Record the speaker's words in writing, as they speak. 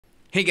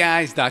Hey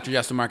guys, Dr.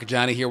 Justin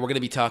Marcagiani here. We're going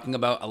to be talking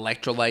about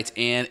electrolytes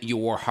and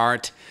your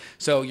heart.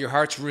 So your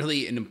heart's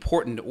really an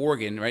important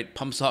organ, right?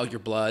 Pumps all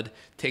your blood,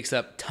 takes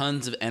up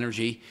tons of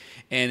energy,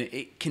 and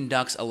it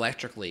conducts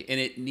electrically, and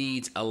it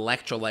needs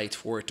electrolytes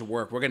for it to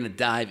work. We're going to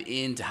dive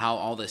into how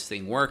all this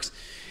thing works.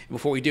 And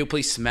before we do,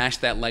 please smash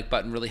that like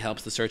button. Really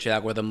helps the search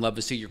algorithm. Love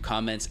to see your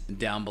comments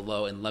down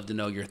below and love to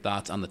know your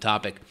thoughts on the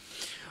topic.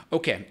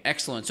 Okay,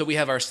 excellent. So we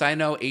have our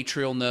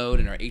sinoatrial node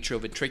and our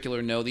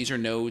atrioventricular node. These are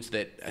nodes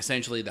that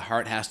essentially the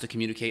heart has to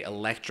communicate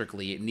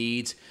electrically. It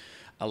needs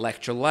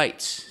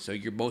electrolytes. So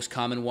your most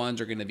common ones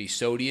are going to be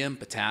sodium,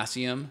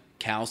 potassium,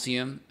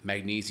 calcium,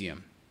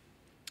 magnesium.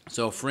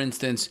 So for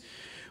instance,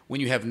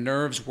 when you have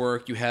nerves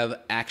work, you have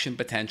action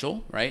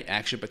potential, right?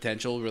 Action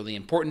potential, really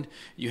important.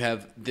 You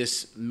have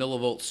this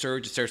millivolt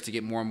surge. It starts to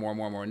get more and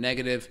more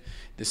negative.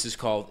 This is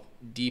called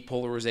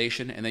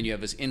depolarization. And then you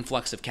have this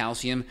influx of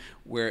calcium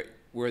where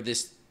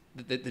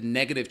the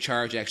negative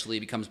charge actually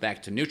becomes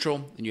back to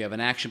neutral, and you have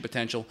an action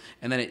potential,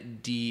 and then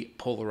it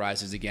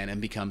depolarizes again and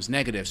becomes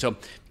negative. So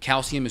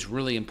calcium is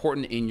really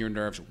important in your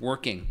nerves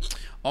working.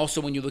 Also,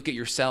 when you look at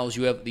your cells,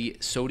 you have the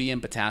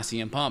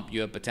sodium-potassium pump.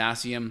 You have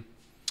potassium.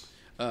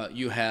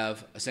 You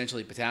have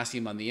essentially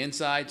potassium on the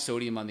inside,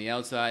 sodium on the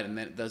outside, and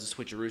then it does a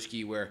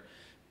switcherooski where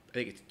I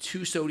think it's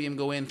 2 sodium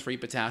go in, 3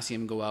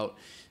 potassium go out.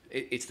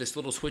 It's this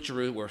little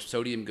switcheroo where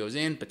sodium goes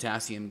in,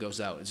 potassium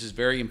goes out. This is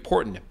very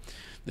important.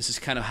 This is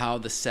kind of how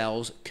the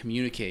cells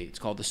communicate. It's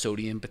called the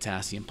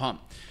sodium-potassium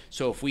pump.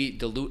 So if we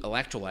dilute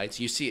electrolytes,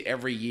 you see it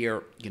every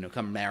year,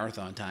 come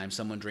marathon time,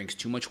 someone drinks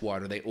too much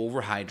water, they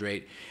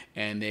overhydrate,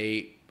 and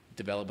they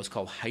develop what's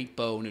called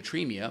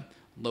hyponatremia,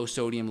 low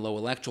sodium,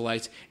 low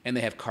electrolytes, and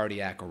they have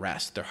cardiac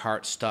arrest. Their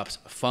heart stops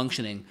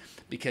functioning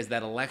because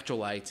that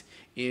electrolyte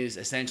is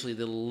essentially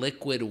the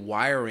liquid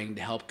wiring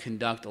to help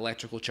conduct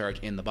electrical charge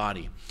in the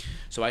body.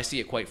 So I see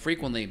it quite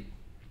frequently.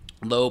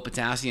 Low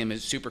potassium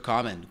is super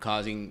common,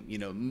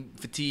 causing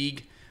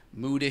fatigue,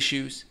 mood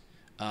issues,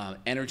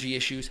 energy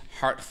issues,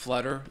 heart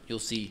flutter. You'll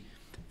see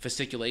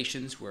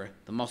fasciculations where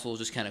the muscles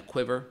just kind of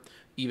quiver,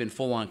 even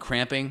full-on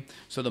cramping.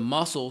 So the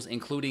muscles,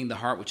 including the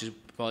heart, which is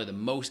probably the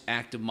most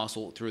active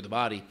muscle through the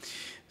body,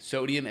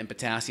 sodium and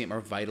potassium are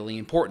vitally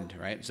important,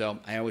 right? So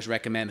I always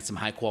recommend some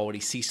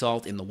high-quality sea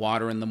salt in the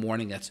water in the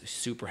morning. That's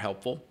super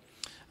helpful.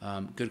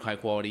 Good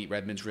high-quality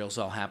Redmond's real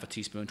salt, half a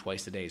teaspoon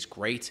twice a day is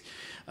great.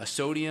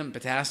 Sodium,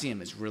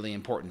 potassium is really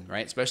important,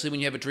 right? Especially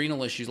when you have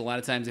adrenal issues. A lot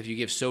of times if you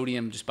give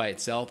sodium just by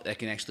itself, that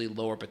can actually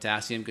lower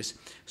potassium because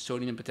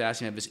sodium and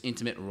potassium have this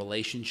intimate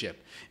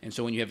relationship. And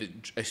so when you have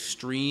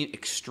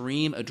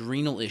extreme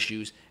adrenal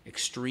issues,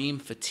 extreme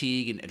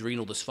fatigue and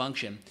adrenal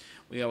dysfunction,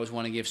 we always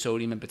want to give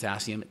sodium and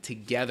potassium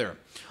together.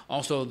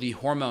 Also, the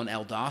hormone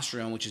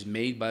aldosterone, which is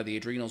made by the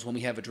adrenals. When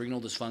we have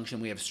adrenal dysfunction,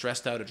 we have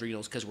stressed out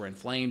adrenals because we're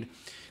inflamed,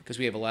 because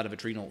we have a lot of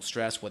adrenal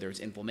stress, whether it's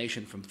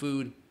inflammation from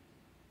food,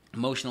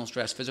 emotional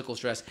stress, physical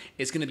stress.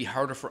 It's going to be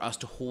harder for us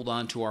to hold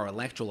on to our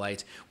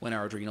electrolytes when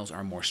our adrenals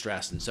are more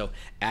stressed. And so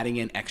adding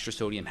in extra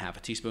sodium, half a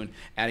teaspoon,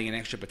 adding in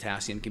extra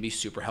potassium can be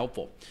super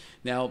helpful.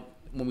 Now,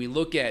 when we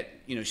look at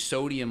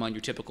sodium on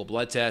your typical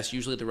blood test,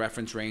 usually the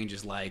reference range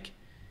is like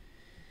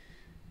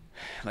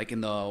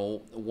in the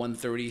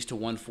 130s to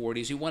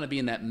 140s. You want to be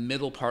in that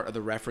middle part of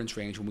the reference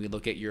range when we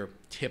look at your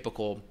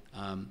typical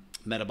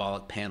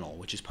metabolic panel,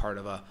 which is part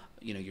of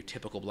your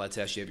typical blood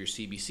test. You have your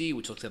CBC,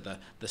 which looks at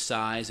the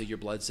size of your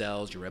blood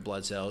cells, your red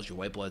blood cells, your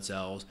white blood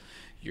cells,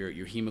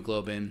 your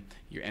hemoglobin,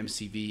 your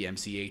MCV,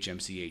 MCH,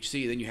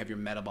 MCHC. Then you have your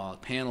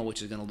metabolic panel,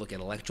 which is going to look at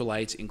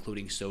electrolytes,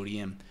 including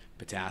sodium,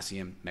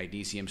 potassium,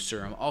 magnesium,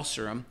 serum,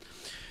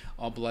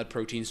 all blood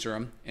protein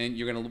serum, and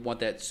you're going to want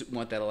that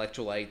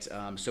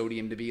electrolyte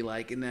sodium to be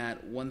like in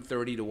that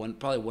 130 to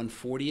probably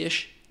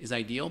 140ish is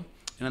ideal.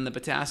 And on the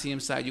potassium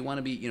side, you want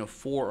to be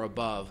 4 or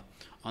above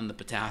on the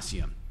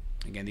potassium.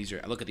 Again,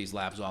 I look at these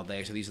labs all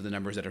day, so these are the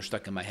numbers that are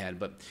stuck in my head.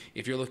 But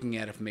if you're looking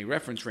at it from a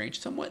reference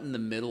range, somewhat in the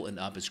middle and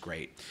up is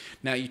great.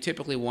 Now, you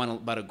typically want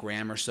about a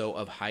gram or so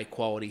of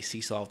high-quality sea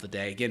salt a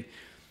day. Again,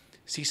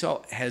 sea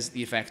salt has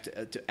the effect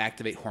to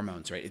activate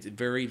hormones, right? It's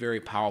very, very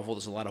powerful.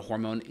 There's a lot of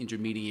hormone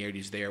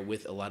intermediaries there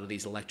with a lot of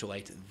these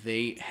electrolytes.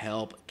 They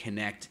help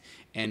connect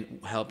and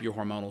help your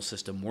hormonal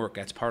system work.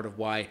 That's part of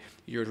why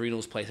your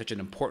adrenals play such an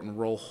important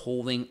role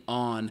holding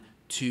on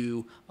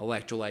to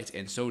electrolytes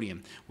and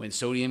sodium. When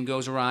sodium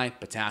goes awry,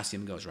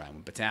 potassium goes awry.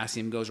 When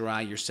potassium goes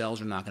awry, your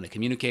cells are not going to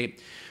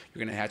communicate.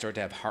 You're going to start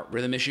to have heart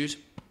rhythm issues.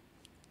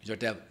 You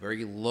start to have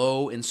very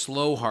low and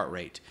slow heart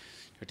rate.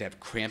 You start to have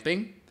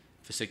cramping,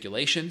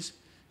 fasciculations,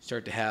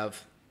 start to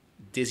have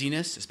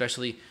dizziness,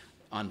 especially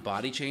on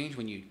body change.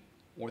 When you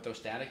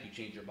orthostatic, you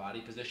change your body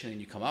position and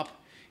you come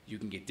up, you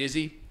can get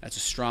dizzy. That's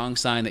a strong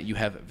sign that you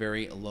have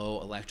very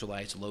low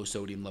electrolytes, low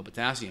sodium, low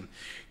potassium.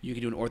 You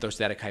can do an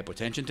orthostatic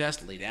hypotension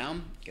test, lay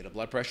down, get a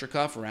blood pressure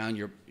cuff around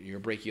your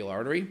brachial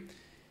artery,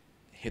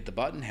 hit the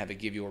button, have it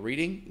give you a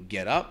reading,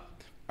 get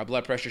up. Our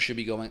blood pressure should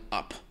be going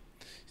up,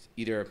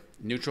 either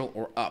neutral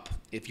or up.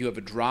 If you have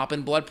a drop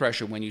in blood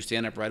pressure when you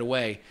stand up right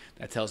away,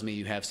 that tells me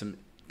you have some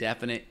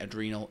definite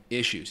adrenal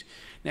issues.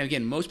 Now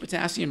again, most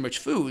potassium-rich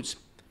foods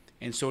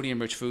And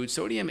sodium-rich foods,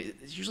 sodium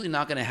is usually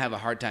not going to have a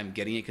hard time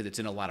getting it because it's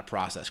in a lot of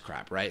processed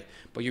crap, right?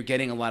 But you're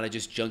getting a lot of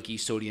just junky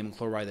sodium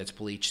chloride that's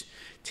bleached.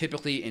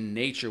 Typically in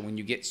nature, when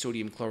you get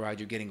sodium chloride,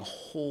 you're getting a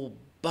whole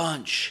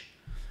bunch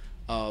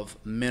of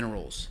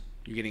minerals.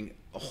 You're getting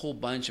a whole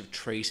bunch of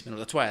trace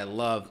minerals. That's why I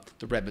love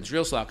the Redmond's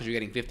Real Salt, because you're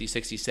getting 50,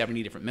 60,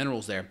 70 different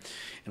minerals there.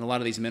 And a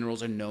lot of these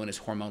minerals are known as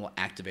hormonal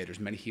activators.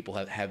 Many people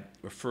have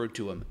referred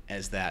to them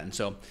as that. And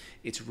so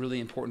it's really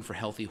important for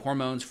healthy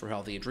hormones, for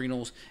healthy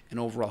adrenals, and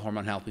overall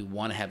hormone health. We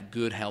want to have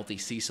good, healthy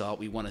sea salt.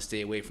 We want to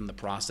stay away from the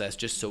processed,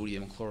 just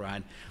sodium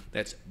chloride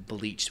that's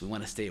bleached. We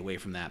want to stay away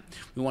from that.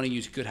 We want to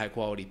use good,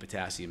 high-quality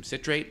potassium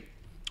citrate,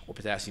 or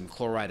potassium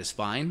chloride is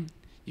fine.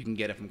 You can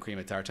get it from cream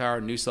of tartar,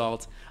 new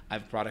salt. I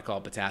have a product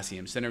called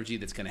Potassium Synergy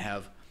that's going to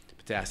have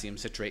potassium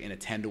citrate in a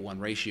 10-to-1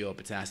 ratio of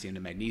potassium to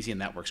magnesium.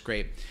 That works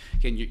great.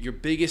 Again, your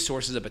biggest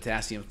sources of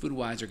potassium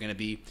food-wise are going to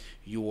be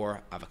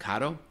your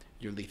avocado,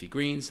 your leafy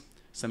greens,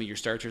 some of your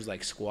starters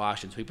like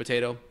squash and sweet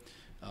potato,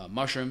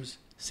 mushrooms,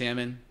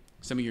 salmon,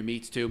 some of your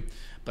meats too.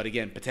 But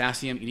again,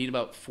 potassium, you need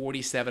about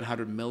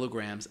 4,700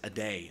 milligrams a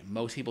day.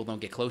 Most people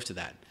don't get close to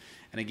that.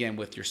 And again,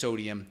 with your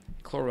sodium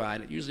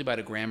chloride, usually about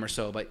a gram or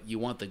so, but you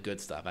want the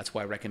good stuff. That's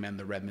why I recommend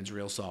the Redmond's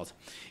Real Salt.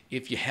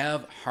 If you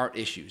have heart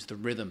issues, the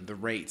rhythm, the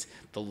rates,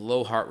 the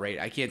low heart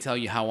rate, I can't tell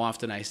you how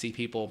often I see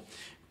people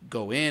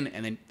go in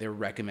and then they're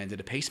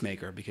recommended a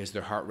pacemaker because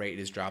their heart rate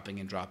is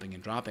dropping and dropping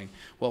and dropping.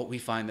 Well, we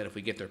find that if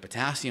we get their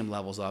potassium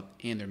levels up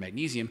and their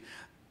magnesium,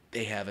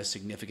 they have a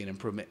significant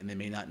improvement and they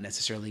may not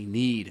necessarily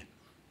need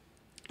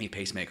a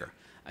pacemaker.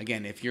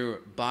 Again, if your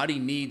body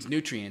needs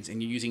nutrients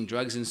and you're using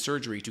drugs and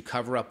surgery to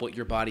cover up what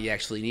your body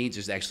actually needs,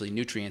 there's actually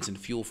nutrients and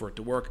fuel for it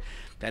to work,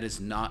 that is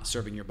not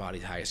serving your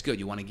body's highest good.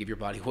 You want to give your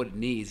body what it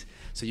needs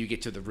so you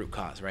get to the root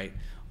cause, right?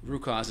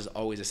 Root cause is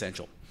always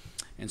essential.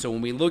 And so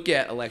when we look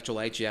at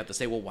electrolytes, you have to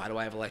say, well, why do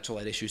I have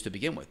electrolyte issues to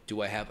begin with?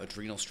 Do I have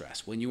adrenal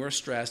stress? When you are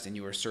stressed and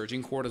you are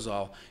surging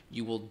cortisol,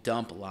 you will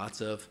dump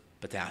lots of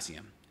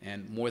potassium.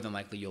 And more than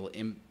likely, you'll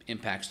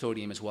impact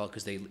sodium as well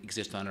because they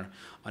exist on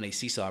a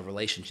seesaw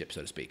relationship,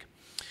 so to speak.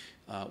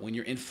 When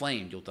you're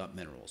inflamed, you'll dump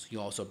minerals.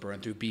 You also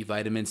burn through B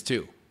vitamins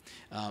too.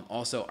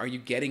 Also, are you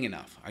getting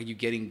enough? Are you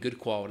getting good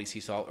quality sea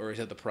salt, or is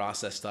it the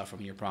processed stuff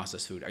from your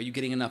processed food? Are you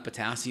getting enough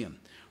potassium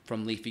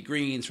from leafy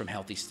greens, from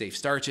healthy safe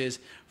starches,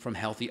 from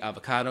healthy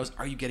avocados?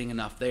 Are you getting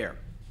enough there?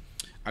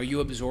 Are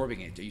you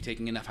absorbing it? Are you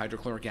taking enough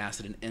hydrochloric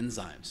acid and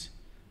enzymes?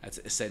 That's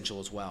essential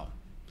as well.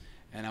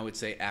 And I would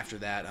say after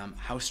that,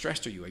 how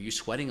stressed are you? Are you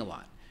sweating a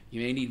lot? You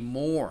may need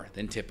more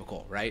than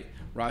typical, right?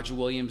 Roger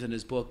Williams in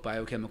his book,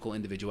 Biochemical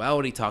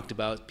Individuality, talked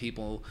about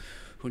people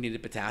who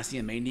needed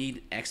potassium may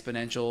need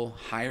exponential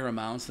higher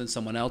amounts than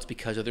someone else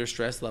because of their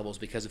stress levels,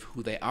 because of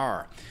who they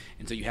are.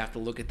 And so you have to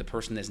look at the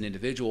person as an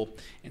individual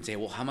and say,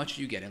 well, how much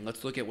are you getting?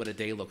 Let's look at what a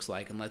day looks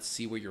like and let's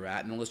see where you're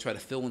at. And let's try to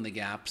fill in the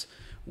gaps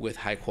with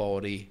high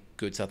quality,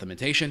 good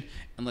supplementation.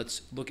 And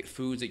let's look at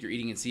foods that you're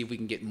eating and see if we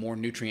can get more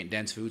nutrient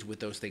dense foods with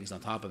those things on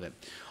top of it.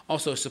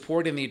 Also,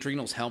 supporting the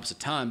adrenals helps a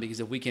ton because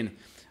if we can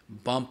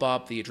bump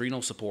up the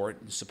adrenal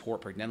support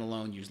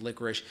pregnenolone, use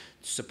licorice,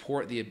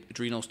 support the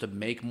adrenals to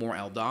make more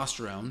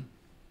aldosterone.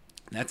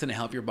 That's going to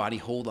help your body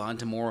hold on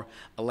to more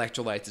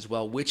electrolytes as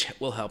well, which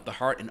will help the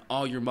heart and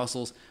all your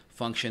muscles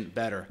function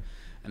better.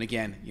 And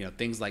again,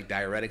 things like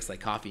diuretics like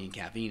coffee and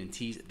caffeine and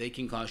teas, they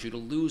can cause you to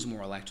lose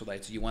more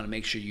electrolytes. So you want to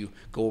make sure you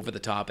go over the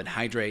top and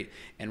hydrate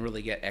and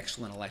really get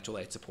excellent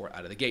electrolyte support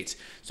out of the gates.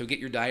 So get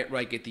your diet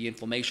right, get the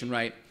inflammation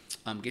right,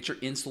 get your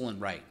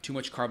insulin right. Too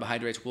much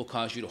carbohydrates will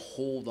cause you to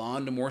hold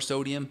on to more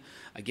sodium.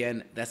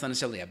 Again, that's not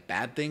necessarily a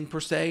bad thing per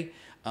se.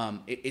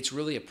 It's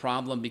really a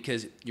problem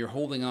because you're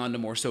holding on to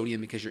more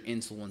sodium because your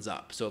insulin's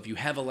up. So if you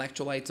have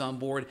electrolytes on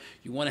board,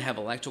 you want to have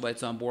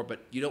electrolytes on board, but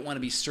you don't want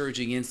to be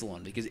surging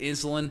insulin because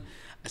insulin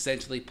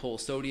essentially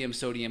pulls sodium,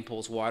 sodium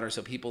pulls water.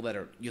 So people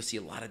you'll see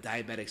a lot of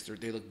diabetics,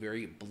 they look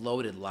very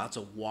bloated, lots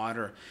of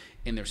water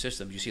in their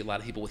systems. You see a lot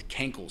of people with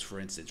cankles, for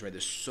instance, right?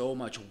 There's so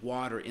much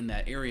water in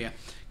that area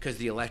because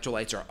the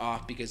electrolytes are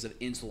off because of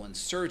insulin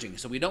surging.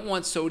 So we don't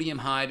want sodium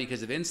high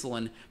because of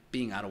insulin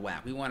being out of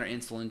whack. We want our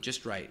insulin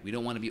just right. We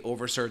don't want to be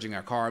over-surging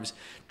our carbs,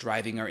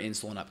 driving our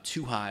insulin up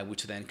too high,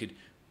 which then could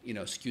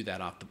skew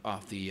that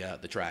off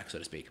the track, so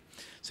to speak.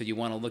 So you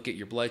want to look at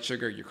your blood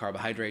sugar, your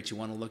carbohydrates. You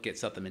want to look at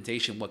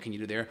supplementation. What can you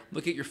do there?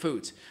 Look at your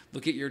foods.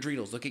 Look at your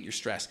adrenals. Look at your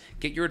stress.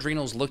 Get your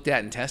adrenals looked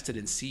at and tested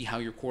and see how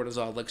your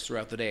cortisol looks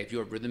throughout the day. If you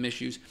have rhythm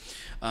issues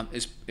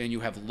and you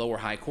have low or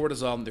high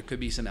cortisol, there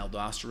could be some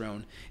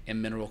aldosterone and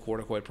mineral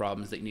corticoid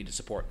problems that you need to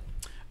support.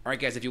 All right,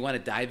 guys, if you want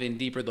to dive in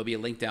deeper, there'll be a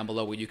link down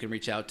below where you can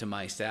reach out to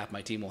my staff.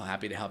 My team will be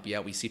happy to help you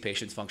out. We see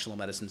patients functional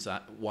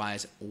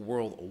medicine-wise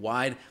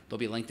worldwide. There'll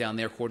be a link down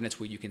there, coordinates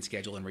where you can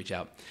schedule and reach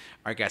out.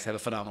 All right, guys, have a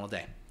phenomenal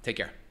day. Take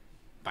care.